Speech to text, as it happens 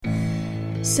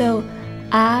So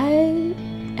I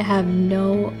have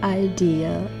no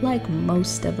idea, like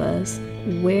most of us,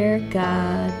 where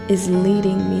God is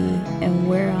leading me and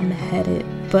where I'm headed.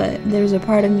 But there's a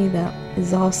part of me that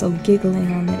is also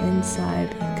giggling on the inside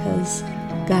because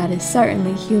God is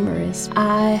certainly humorous.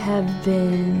 I have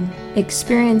been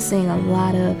experiencing a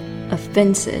lot of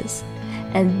offenses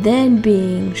and then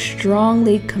being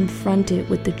strongly confronted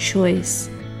with the choice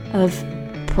of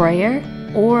prayer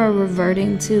or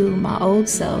reverting to my old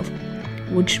self,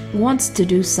 which wants to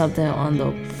do something on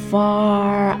the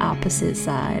far opposite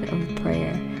side of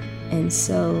prayer. And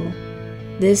so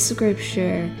this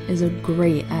scripture is a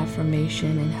great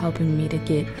affirmation in helping me to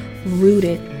get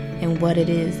rooted in what it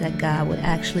is that God would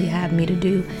actually have me to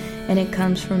do. And it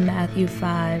comes from Matthew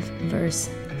 5, verse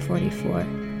 44.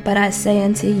 But I say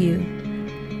unto you,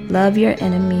 love your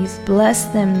enemies, bless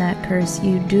them that curse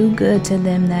you, do good to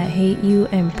them that hate you,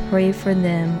 and pray for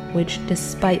them which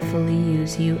despitefully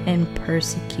use you and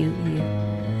persecute you.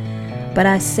 But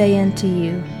I say unto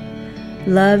you,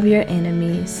 love your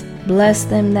enemies, bless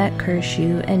them that curse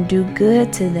you, and do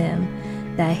good to them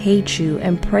that hate you,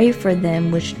 and pray for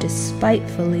them which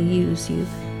despitefully use you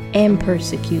and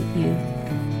persecute you.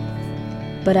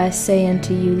 But I say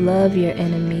unto you, love your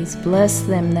enemies, bless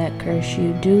them that curse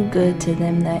you, do good to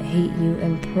them that hate you,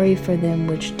 and pray for them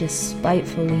which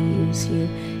despitefully use you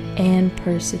and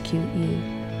persecute you.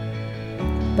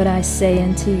 But I say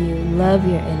unto you, love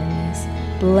your enemies,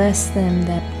 bless them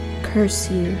that curse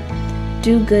you,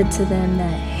 do good to them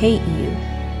that hate you,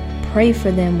 pray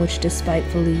for them which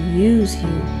despitefully use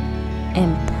you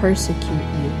and persecute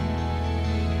you.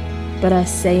 But I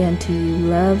say unto you,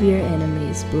 love your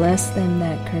enemies, bless them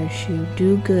that curse you,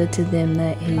 do good to them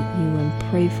that hate you, and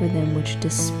pray for them which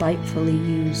despitefully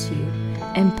use you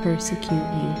and persecute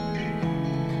you.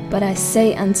 But I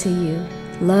say unto you,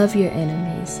 love your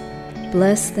enemies,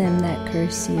 bless them that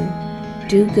curse you,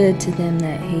 do good to them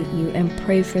that hate you, and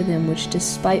pray for them which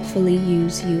despitefully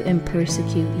use you and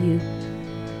persecute you.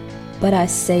 But I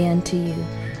say unto you,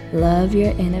 love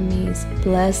your enemies,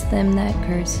 bless them that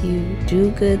curse you,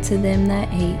 do good to them that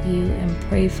hate you, and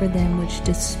pray for them which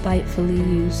despitefully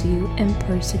use you and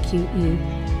persecute you.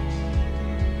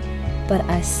 But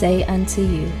I say unto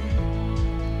you,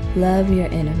 love your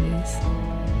enemies,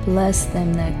 bless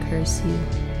them that curse you,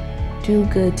 do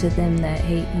good to them that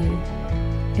hate you,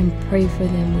 and pray for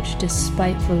them which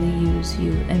despitefully use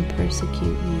you and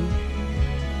persecute you.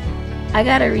 I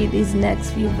gotta read these next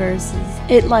few verses.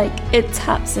 It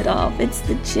tops it off. It's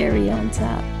the cherry on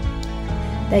top.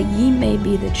 That ye may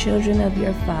be the children of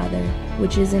your Father,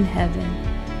 which is in heaven.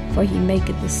 For he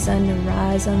maketh the sun to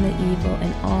rise on the evil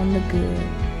and on the good,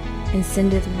 and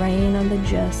sendeth rain on the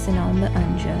just and on the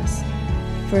unjust.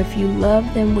 For if you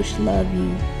love them which love you,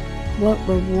 what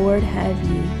reward have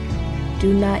ye?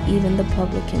 Do not even the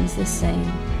publicans the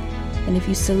same? And if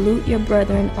you salute your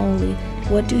brethren only,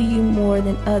 what do you more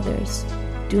than others?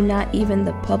 Do not even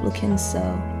the publicans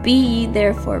so? Be ye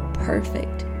therefore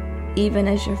perfect, even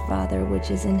as your Father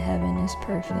which is in heaven is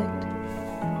perfect.